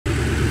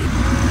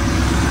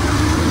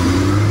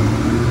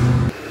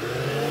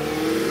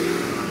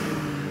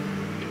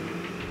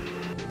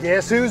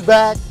Guess who's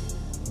back?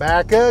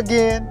 Back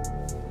again.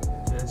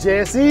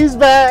 Jesse's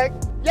back.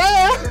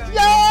 Yeah.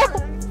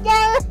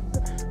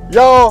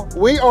 Y'all,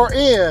 we are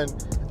in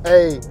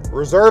a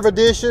reserve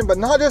edition, but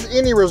not just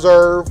any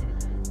reserve.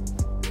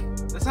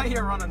 This ain't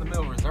your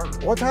run-of-the-mill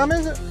reserve. What time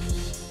is it?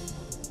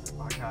 Oh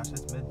my gosh,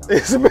 it's midnight.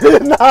 It's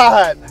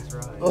midnight. That's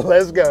right.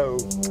 Let's go.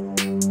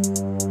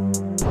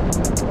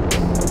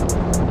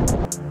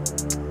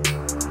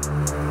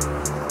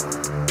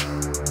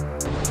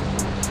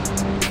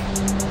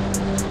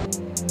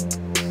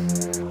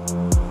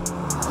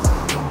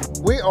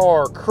 We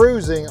are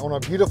cruising on a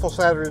beautiful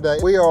Saturday day.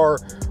 We are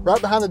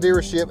right behind the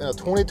dealership in a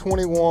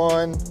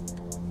 2021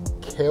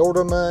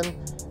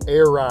 Kelderman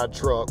air ride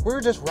truck.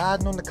 We're just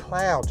riding on the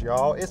clouds,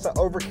 y'all. It's an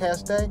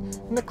overcast day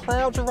and the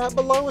clouds are right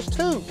below us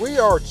too. We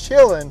are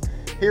chilling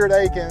here at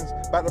Aikens,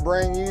 about to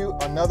bring you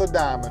another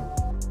diamond.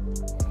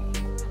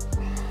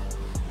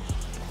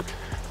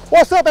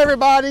 What's up,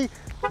 everybody?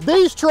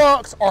 These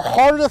trucks are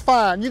harder to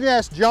find. You can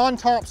ask John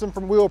Thompson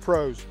from Wheel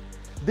Pros.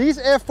 These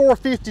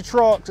F-450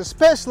 trucks,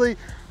 especially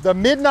the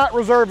Midnight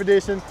Reserve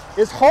Edition,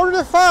 is harder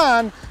to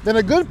find than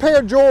a good pair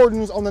of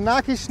Jordans on the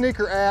Nike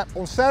sneaker app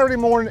on Saturday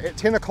morning at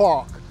 10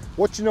 o'clock.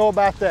 What you know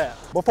about that?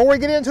 Before we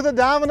get into the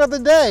diamond of the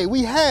day,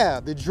 we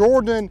have the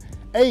Jordan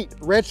 8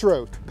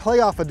 Retro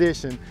Playoff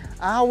Edition.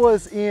 I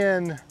was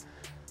in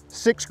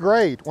 6th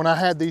grade when I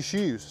had these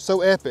shoes.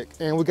 So epic.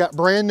 And we got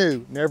brand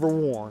new, never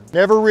worn,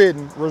 never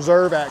ridden,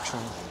 reserve action.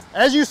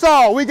 As you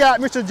saw, we got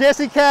Mr.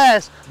 Jesse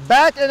Cash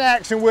back in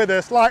action with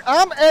us. Like,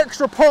 I'm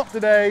extra pumped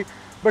today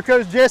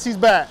because Jesse's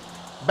back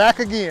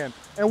again.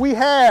 And we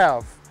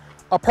have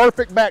a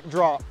perfect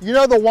backdrop. You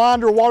know the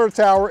Winder water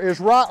tower is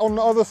right on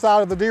the other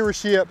side of the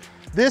dealership.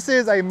 This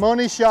is a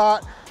money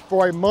shot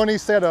for a money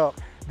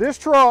setup. This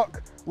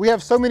truck, we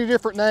have so many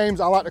different names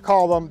I like to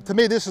call them. To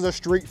me, this is a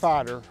street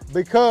fighter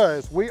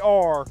because we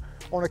are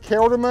on a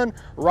Kelderman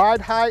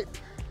ride height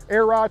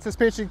air ride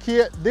suspension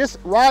kit. This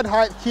ride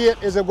height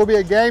kit is going to be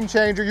a game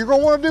changer. You're going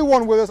to want to do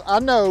one with us, I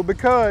know,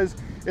 because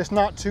it's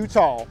not too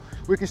tall.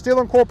 We can still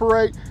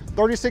incorporate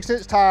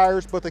 36-inch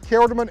tires, but the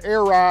Kelderman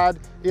air ride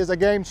is a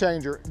game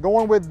changer.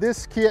 Going with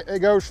this kit, it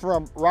goes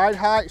from ride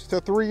heights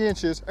to 3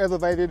 inches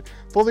elevated,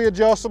 fully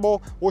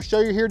adjustable. We'll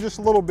show you here just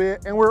a little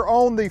bit. And we're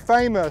on the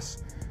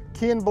famous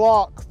Ken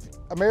Block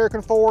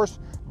American Force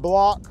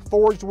block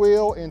forged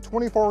wheel in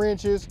 24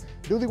 inches,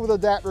 dually with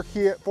adapter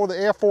kit for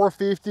the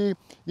F-450.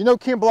 You know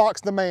Ken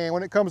Block's the man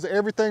when it comes to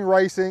everything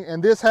racing,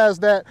 and this has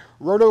that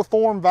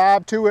rotoform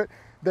vibe to it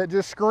that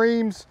just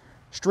screams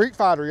street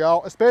fighter,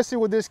 y'all, especially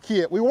with this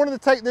kit. We wanted to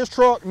take this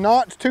truck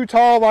not too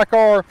tall like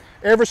our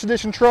Everest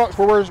Edition trucks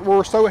where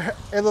we're so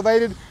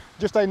elevated.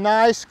 Just a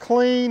nice,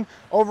 clean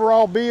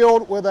overall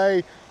build with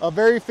a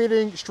very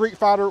fitting street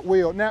fighter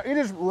wheel. Now, it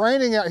is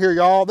raining out here,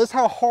 y'all. This is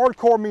how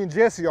hardcore me and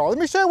Jesse are. Let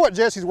me show you what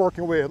Jesse's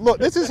working with. Look,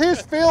 this is his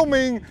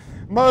filming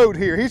mode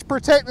here. He's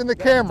protecting the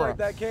camera.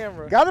 Protect that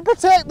camera. Got to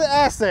protect the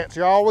assets,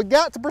 y'all. We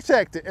got to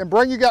protect it and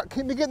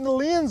keep me getting the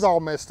lens all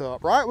messed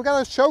up, right? We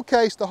got to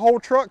showcase the whole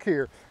truck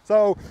here.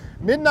 So,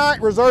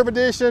 Midnight Reserve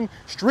Edition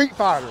Street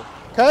Fighter,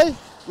 okay?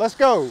 Let's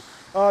go.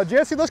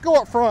 Jesse, let's go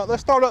up front.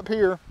 Let's start up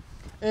here.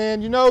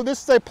 And you know,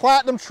 this is a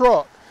platinum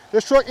truck.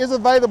 This truck is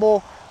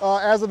available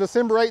as of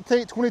December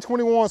 18th,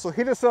 2021. So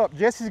hit us up.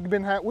 Jesse's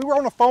been, we were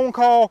on a phone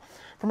call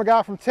from a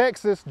guy from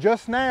Texas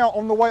just now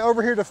on the way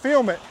over here to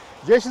film it.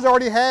 Jesse's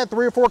already had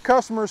 3 or 4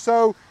 customers,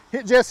 so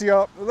hit Jesse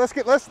up.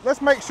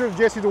 Let's make sure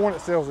Jesse's the one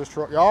that sells this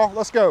truck, y'all.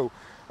 Let's go.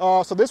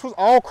 So this was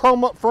all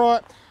chrome up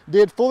front,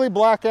 did fully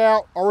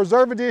blackout. Our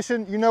Reserve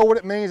Edition, you know what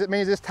it means. It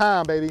means it's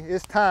time, baby.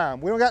 It's time.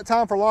 We don't got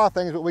time for a lot of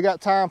things, but we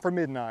got time for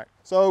midnight.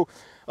 So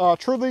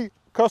truly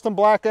custom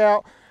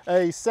blackout,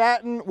 a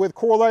satin with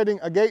correlating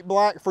agate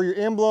black for your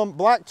emblem,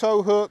 black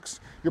tow hooks.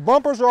 Your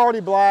bumpers are already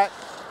black.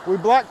 We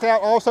blacked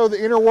out also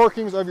the inner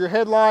workings of your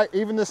headlight.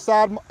 Even the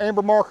side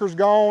amber marker's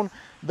gone.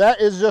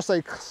 That is just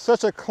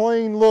such a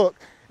clean look.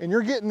 And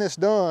you're getting this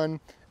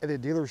done at a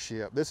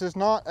dealership. This is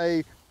not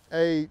a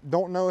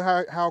don't know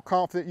how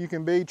confident you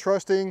can be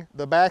trusting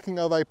the backing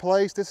of a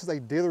place. This is a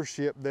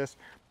dealership that's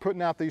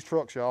putting out these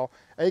trucks, y'all.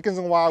 Aikens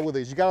and Wild with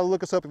these. You gotta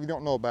look us up if you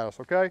don't know about us,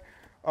 okay?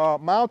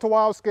 Mile to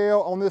wild scale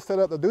on this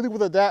setup. The dually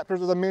with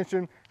adapters, as I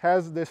mentioned,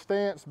 has this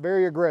stance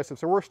very aggressive.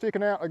 So we're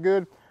sticking out a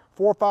good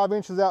 4 or 5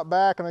 inches out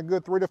back and a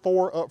good 3 to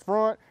 4 up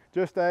front.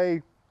 Just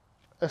a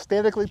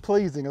aesthetically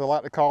pleasing, as I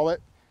like to call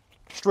it,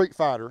 street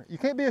fighter. You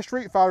can't be a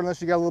street fighter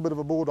unless you got a little bit of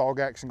a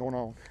bulldog action going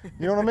on.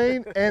 You know what I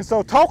mean? And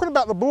so talking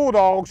about the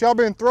bulldogs, y'all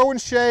been throwing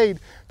shade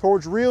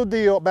towards Real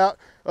Deal about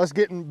us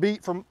getting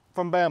beat from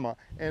Bama.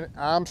 And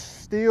I'm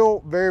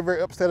still very,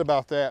 very upset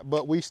about that,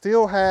 but we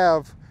still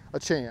have a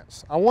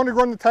chance. I want to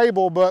run the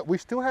table, but we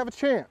still have a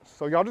chance.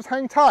 So y'all just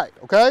hang tight,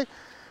 okay?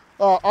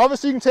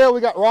 Obviously you can tell we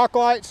got rock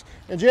lights.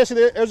 And Jesse,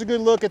 there's a good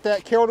look at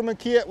that Kelderman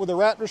kit with the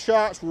Raptor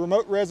shots,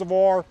 remote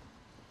reservoir.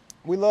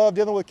 We love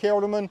dealing with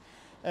Kelderman,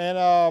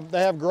 and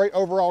they have great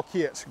overall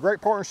kits. Great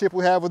partnership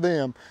we have with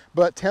them.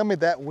 But tell me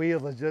that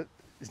wheel is just,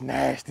 it's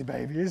nasty,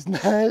 baby. It's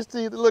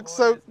nasty. It looks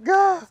so,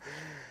 God.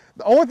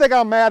 The only thing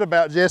I'm mad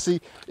about,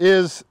 Jesse,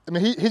 is, I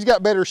mean, he's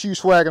got better shoe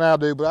swag than I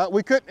do, but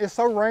we couldn't, it's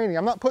so rainy.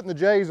 I'm not putting the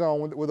J's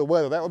on with the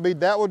weather. That would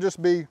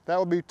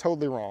be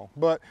totally wrong.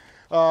 But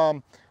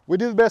we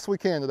did the best we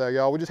can today,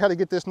 y'all. We just had to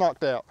get this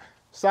knocked out.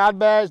 Side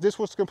badge, this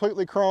was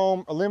completely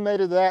chrome,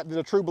 eliminated that, did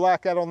a true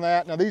blackout on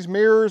that. Now these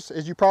mirrors,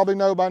 as you probably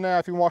know by now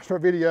if you watched our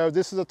videos,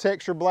 this is a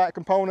texture black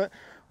component.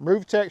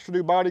 Remove texture,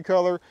 do body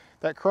color.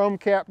 That chrome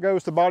cap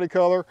goes to body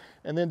color,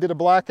 and then did a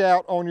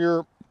blackout on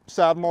your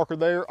side marker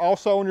there.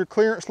 Also on your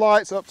clearance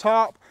lights up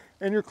top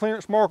and your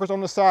clearance markers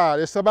on the side.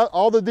 It's about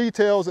all the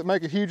details that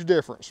make a huge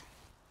difference.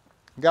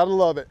 Gotta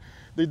love it.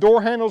 The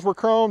door handles were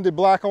chrome, did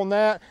black on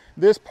that.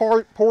 This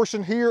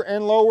portion here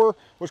and lower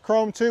was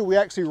chrome too. We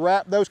actually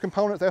wrapped those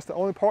components. That's the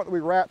only part that we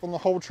wrapped on the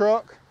whole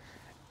truck.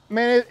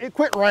 Man, it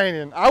quit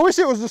raining. I wish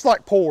it was just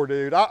like pour,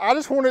 dude. I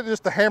just wanted it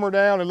just to hammer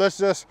down and let's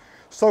just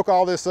soak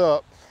all this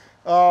up.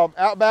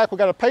 Out back, we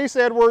got a Pace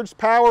Edwards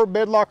power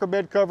bed locker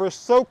bed cover.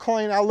 So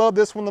clean. I love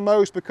this one the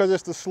most because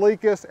it's the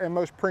sleekest and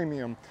most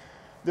premium.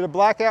 Did a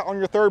blackout on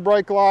your third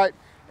brake light,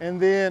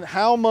 and then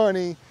how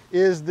money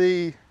is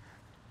the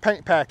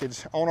paint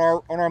package on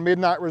our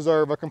Midnight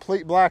Reserve. A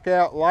complete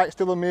blackout, light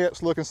still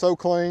emits, looking so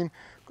clean.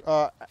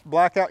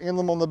 Blackout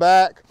emblem on the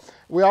back.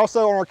 We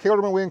also, on our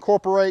Kelderman, we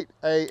incorporate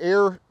a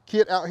air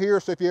kit out here,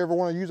 so if you ever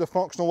want to use a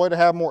functional way to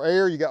have more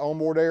air, you got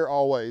onboard air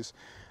always.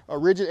 A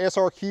rigid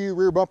SRQ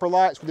rear bumper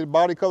lights, we did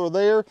body color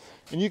there.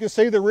 And you can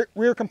see the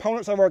rear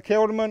components of our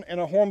Kelderman and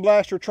a horn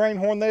blaster train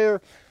horn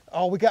there.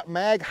 Oh, we got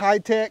Mag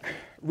high-tech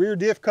rear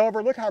diff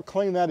cover. Look how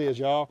clean that is,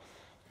 y'all.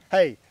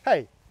 Hey,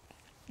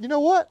 you know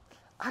what?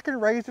 I can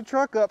raise the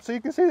truck up so you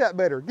can see that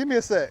better. Give me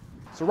a sec.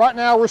 So right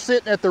now we're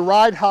sitting at the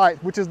ride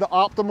height, which is the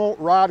optimal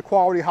ride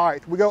quality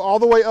height. We go all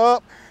the way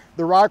up,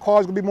 the ride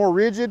quality is gonna be more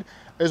rigid,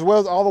 as well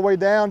as all the way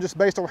down, just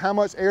based on how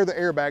much air the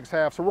airbags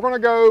have. So we're gonna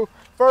go,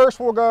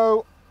 first we'll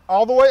go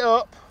all the way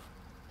up.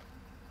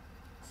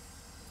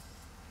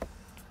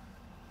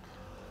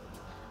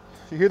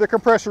 You hear the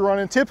compressor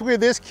running. Typically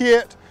this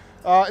kit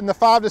in the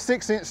 5 to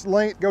 6 inch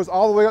length goes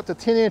all the way up to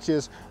 10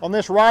 inches. On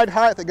this ride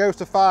height that goes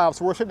to 5.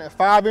 So we're sitting at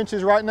 5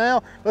 inches right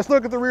now. Let's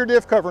look at the rear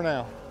diff cover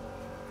now.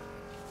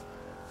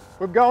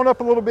 We've gone up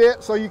a little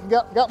bit so you can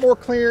got more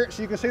clearance.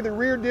 You can see the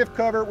rear diff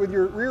cover with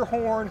your rear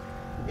horn,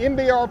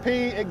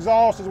 MBRP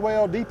exhaust as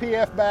well,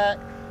 DPF back,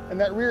 and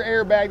that rear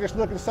airbag just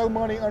looking so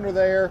money under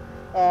there.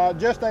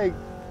 Just a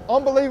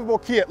unbelievable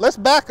kit. Let's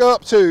back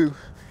up to,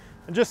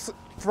 and just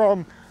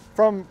from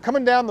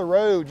coming down the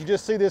road, you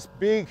just see this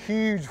big,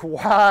 huge,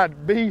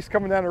 wide beast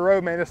coming down the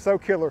road, man. It's so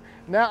killer.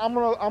 Now I'm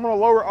gonna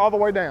lower it all the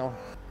way down.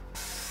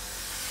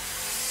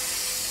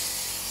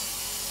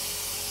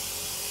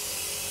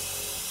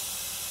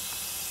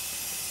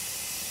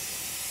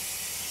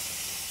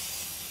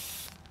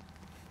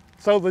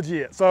 So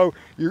legit. So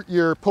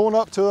you're pulling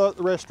up to a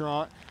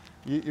restaurant,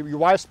 your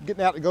wife's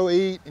getting out to go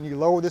eat, and you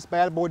lower this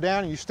bad boy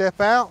down and you step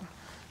out.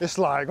 It's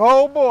like,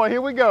 oh boy,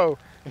 here we go.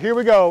 Here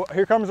we go.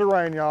 Here comes the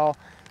rain, y'all.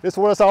 This is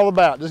what it's all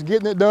about, just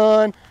getting it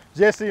done.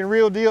 Jesse and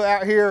Real Deal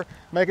out here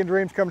making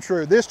dreams come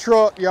true. This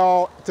truck,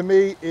 y'all, to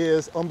me,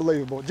 is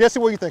unbelievable. Jesse,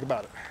 what do you think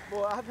about it?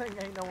 Well, I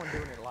think ain't no one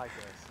doing it like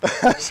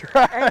us. That's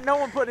right. Ain't no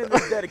one putting in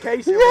this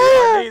dedication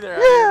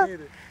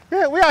either.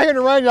 Yeah, we out here in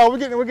the rain, y'all.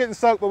 We're getting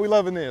soaked, but we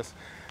loving this.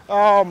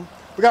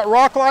 We got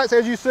rock lights,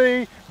 as you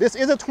see. This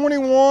is a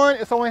 21.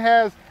 It only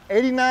has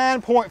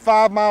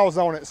 89.5 miles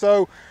on it.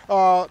 So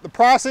the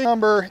pricing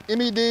number,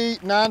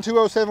 MED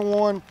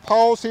 92071.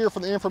 Pause here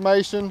for the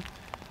information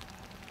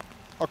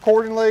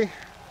accordingly.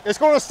 It's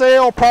going to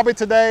sell probably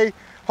today,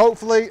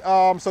 hopefully.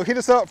 So hit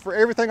us up for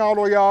everything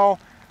auto, y'all.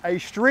 A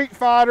Street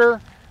Fighter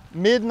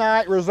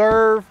Midnight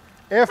Reserve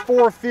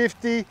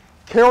F-450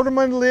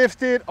 Kelderman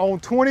lifted on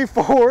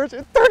 24s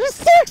and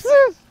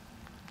 36s.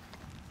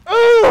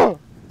 Ugh.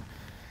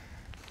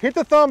 Hit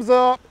the thumbs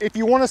up if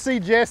you want to see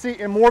Jesse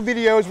in more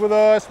videos with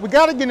us. We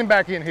got to get him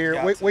back in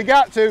here. We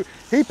got to.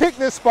 He picked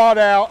this spot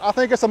out. I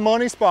think it's a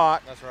money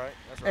spot. That's right.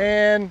 That's right.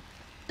 And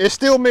it's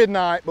still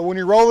midnight, but when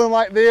you're rolling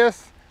like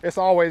this, it's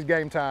always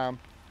game time.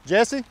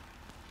 Jesse,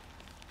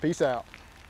 peace out.